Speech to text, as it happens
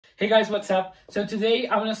Hey guys, what's up? So today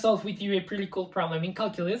I want to solve with you a pretty cool problem in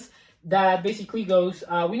calculus that basically goes,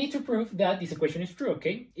 we need to prove that this equation is true,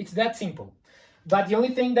 okay? It's that simple. But the only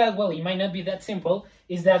thing that, well, it might not be that simple,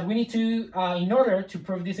 is that we need to, in order to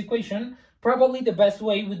prove this equation, probably the best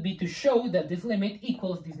way would be to show that this limit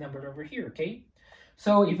equals this number over here, okay?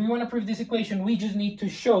 So if we want to prove this equation, we just need to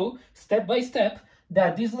show step by step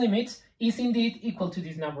that this limit is indeed equal to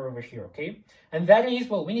this number over here, okay? And that is,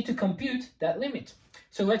 well, we need to compute that limit.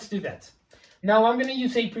 So let's do that. Now I'm going to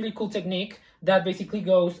use a pretty cool technique that basically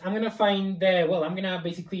goes, I'm going to find the, well, I'm going to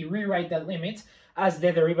basically rewrite that limit as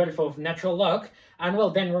the derivative of natural log. And well,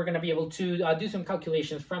 then we're going to be able to do some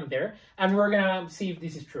calculations from there. And we're going to see if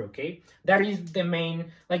this is true, okay? That is the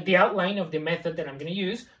main, like the outline of the method that I'm going to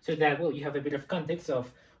use so that, well, you have a bit of context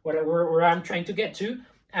of where I'm trying to get to.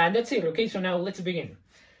 And that's it, okay? So now let's begin.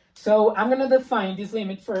 So I'm going to define this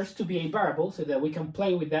limit first to be a variable so that we can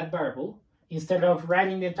play with that variable. Instead of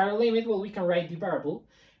writing the entire limit, well, we can write the variable.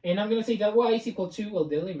 And I'm going to say that y is equal to, well,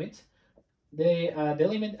 the limit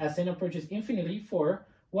as n approaches infinity for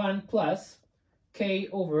 1 plus k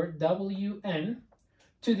over wn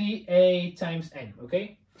to the a times n,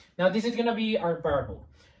 okay? Now, this is going to be our variable.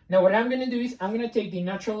 Now, what I'm going to do is I'm going to take the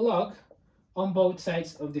natural log on both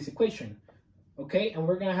sides of this equation, okay? And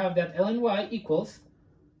we're going to have that ln y equals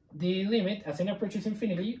the limit as n approaches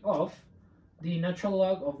infinity of the natural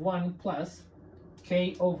log of 1 plus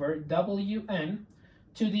k over wn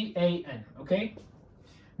to the an, okay?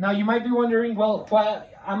 Now you might be wondering, well,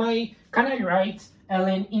 can I write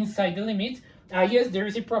ln inside the limit? Yes, there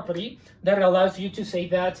is a property that allows you to say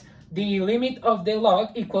that the limit of the log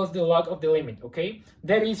equals the log of the limit, okay?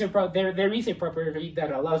 There is a property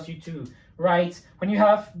that allows you to write, when you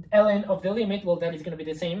have ln of the limit, well, that is going to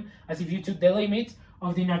be the same as if you took the limit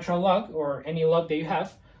of the natural log or any log that you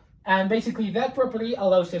have. And basically that property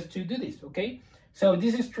allows us to do this, okay? So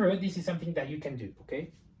this is true, this is something that you can do,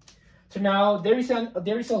 okay? So now there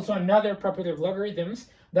is also another property of logarithms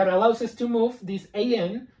that allows us to move this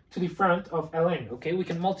an to the front of ln, okay? We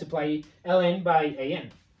can multiply ln by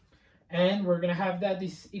an. And we're gonna have that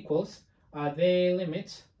this equals the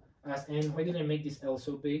limit as n. Why did I make this L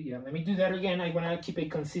so big? Yeah, let me do that again. I wanna keep a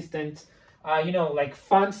consistent, you know, like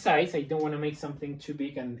font size. I don't wanna make something too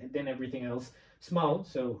big and then everything else small.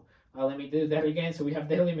 So let me do that again. So we have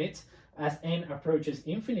the limit as n approaches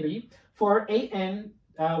infinity. For an,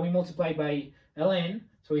 we multiply by ln.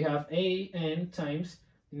 So we have an times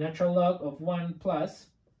the natural log of 1 plus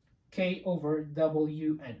k over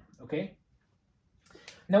wn, okay?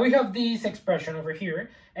 Now we have this expression over here.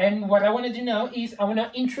 And what I want to do now is I want to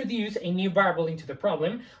introduce a new variable into the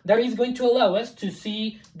problem that is going to allow us to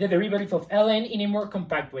see the derivative of ln in a more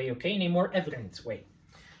compact way, okay? In a more evident way.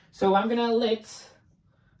 So I'm going to let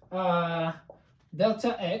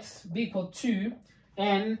delta x be equal to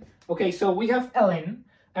n. Okay, so we have ln,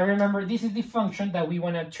 and remember this is the function that we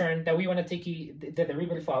want to take the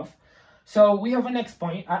derivative of. So we have an x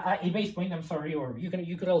point, a base point, I'm sorry, or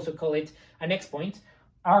you could also call it an x point.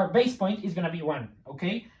 Our base point is going to be 1,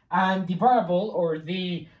 okay? And the variable or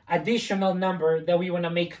the additional number that we want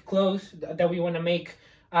to make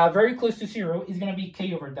very close to 0 is going to be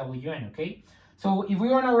k over wn, okay? So if we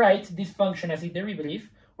want to write this function as a derivative,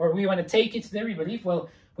 or we want to take its derivative, well,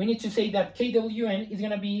 we need to say that kwn is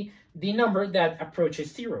going to be the number that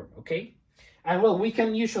approaches 0, okay? And well, we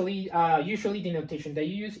can usually the notation that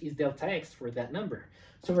you use is delta x for that number.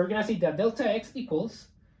 So we're going to say that delta x equals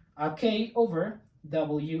k over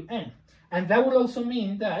wn. And that would also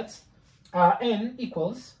mean that n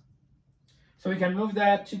equals, so we can move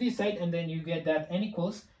that to this side, and then you get that n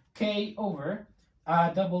equals k over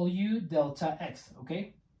w delta x,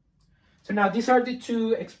 okay? So now these are the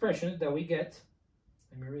two expressions that we get.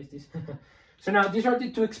 Let me erase this. So now these are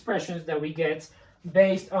the two expressions that we get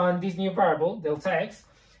based on this new variable, delta x.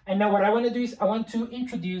 And now what I want to do is I want to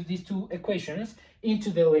introduce these two equations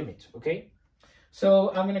into the limit, okay? So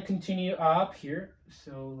I'm going to continue up here.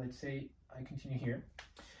 So let's say I continue here.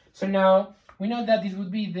 So now we know that this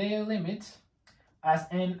would be the limit as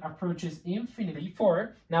n approaches infinity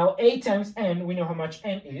for, now a times n, we know how much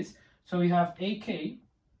n is. So we have ak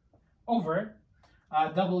over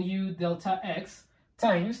w delta x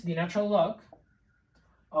times the natural log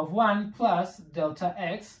of 1 plus delta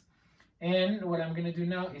x. And what I'm going to do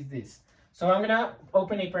now is this. So I'm going to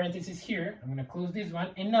open a parenthesis here. I'm going to close this one.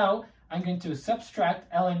 And now I'm going to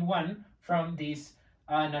subtract ln1 from this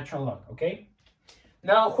natural log, okay?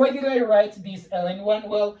 Now, why did I write this ln1?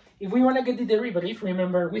 Well, if we want to get the derivative,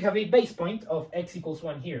 remember we have a base point of x equals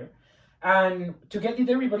 1 here. And to get the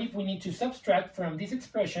derivative, we need to subtract from this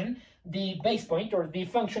expression the base point or the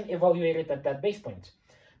function evaluated at that base point.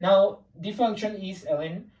 Now, the function is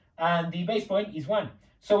ln and the base point is 1.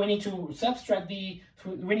 So we need to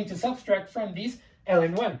subtract from this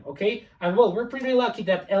ln1, okay? And well, we're pretty lucky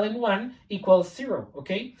that ln1 equals 0,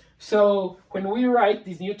 okay? So when we write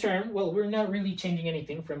this new term, well, we're not really changing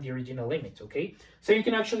anything from the original limit, okay? So you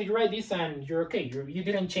can actually write this and you're okay. You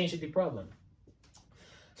didn't change the problem.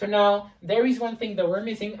 So now there is one thing that we're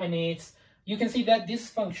missing, and it's, you can see that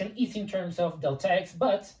this function is in terms of delta x,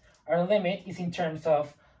 but our limit is in terms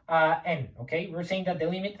of n, okay? We're saying that the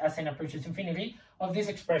limit as n approaches infinity of this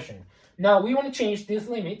expression. Now we want to change this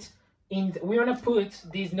limit, we want to put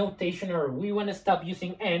this notation, or we want to stop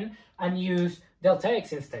using n and use delta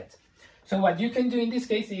x instead. So what you can do in this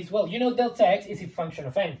case is, well, you know delta x is a function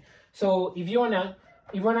of n. So if you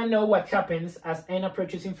wanna know what happens as n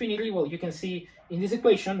approaches infinity, well, you can see in this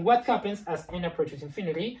equation what happens as n approaches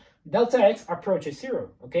infinity. Delta x approaches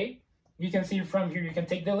 0, okay? You can see from here, you can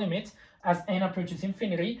take the limit as n approaches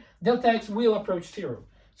infinity, delta x will approach 0.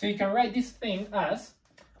 So you can write this thing as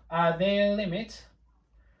the limit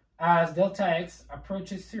as delta x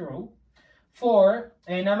approaches 0 for,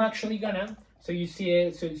 and I'm actually gonna, so you see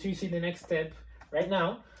it, so you see the next step right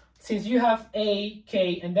now. Since you have a,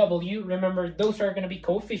 k, and w, remember those are gonna be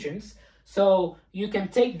coefficients, so you can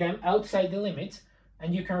take them outside the limit,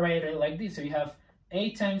 and you can write it like this. So you have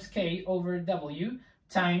a times k over w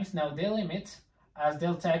times now the limit as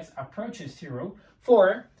delta x approaches 0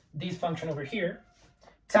 for this function over here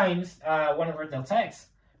times 1 over delta x.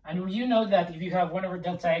 And you know that if you have 1 over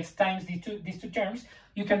delta x times these two terms,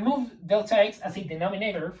 you can move delta x as a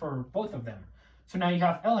denominator for both of them. So now you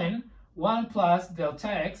have ln 1 plus delta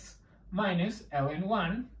x minus ln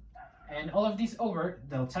 1, and all of this over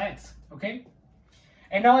delta x, okay?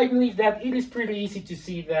 And now I believe that it is pretty easy to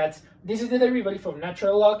see that this is the derivative of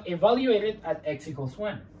natural log evaluated at x equals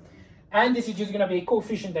 1. And this is just going to be a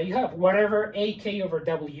coefficient that you have. Whatever ak over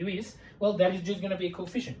w is, well, that is just going to be a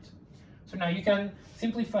coefficient. So now you can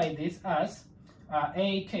simplify this as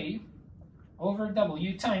ak over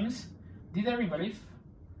w times the derivative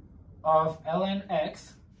of ln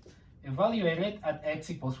x evaluated at x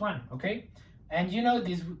equals 1, okay? And you know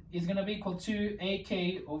this is going to be equal to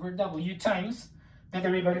ak over w times the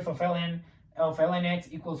derivative of ln x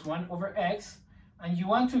equals 1 over x, and you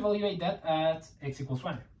want to evaluate that at x equals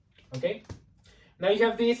 1, okay? Now you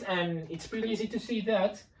have this, and it's pretty easy to see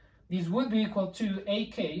that this would be equal to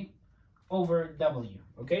ak over w,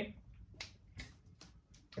 okay?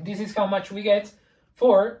 This is how much we get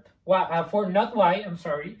for not y, I'm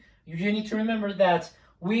sorry. You need to remember that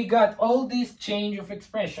we got all this change of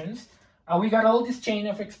expressions,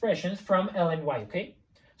 from ln y, okay?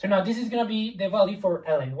 So now this is going to be the value for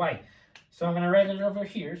ln y. So I'm going to write it over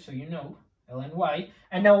here so you know ln y.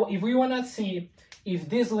 And now if we want to see if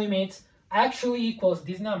this limit actually equals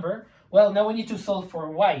this number, well, now we need to solve for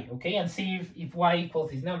y, okay? And see if y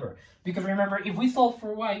equals this number. Because remember, if we solve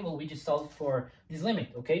for y, well, we just solve for this limit,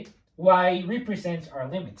 okay? Y represents our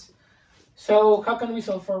limits. So how can we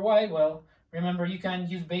solve for y? Well, remember, you can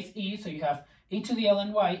use base e, so you have e to the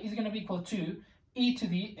ln y is going to be equal to e to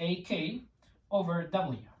the ak over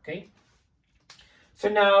w, okay? So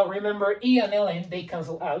now remember, e and ln, they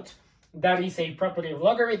cancel out. That is a property of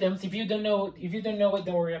logarithms. If you don't know it,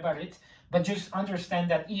 don't worry about it. But just understand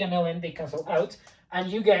that e and ln, they cancel out, and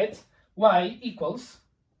you get y equals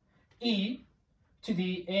e to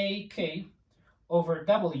the ak over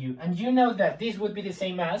w. And you know that this would be the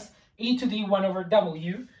same as e to the 1 over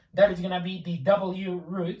w. That is going to be the w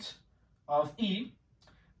root of e.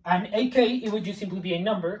 And ak, it would just simply be a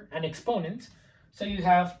number, an exponent. So you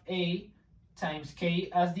have a times k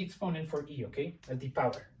as the exponent for e, okay, as the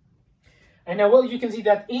power. And now, well, you can see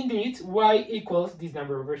that indeed y equals this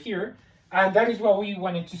number over here, and that is what we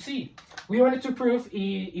wanted to see. We wanted to prove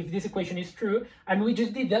if this equation is true, and we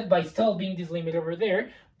just did that by solving this limit over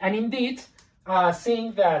there, and indeed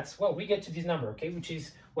seeing that, well, we get to this number, okay, which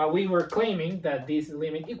is what we were claiming that this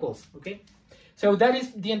limit equals, okay? So that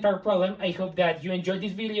is the entire problem. I hope that you enjoyed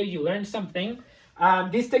this video, you learned something.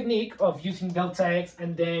 This technique of using delta x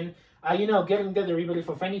and then getting the derivative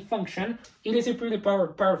of any function, it is a pretty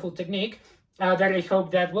powerful technique that I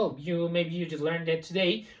hope that, well, maybe you just learned it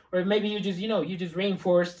today, or maybe you just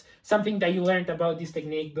reinforced something that you learned about this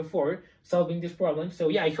technique before solving this problem. So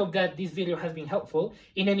yeah, I hope that this video has been helpful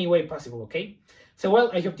in any way possible, okay? So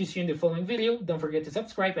well, I hope to see you in the following video. Don't forget to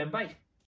subscribe, and bye.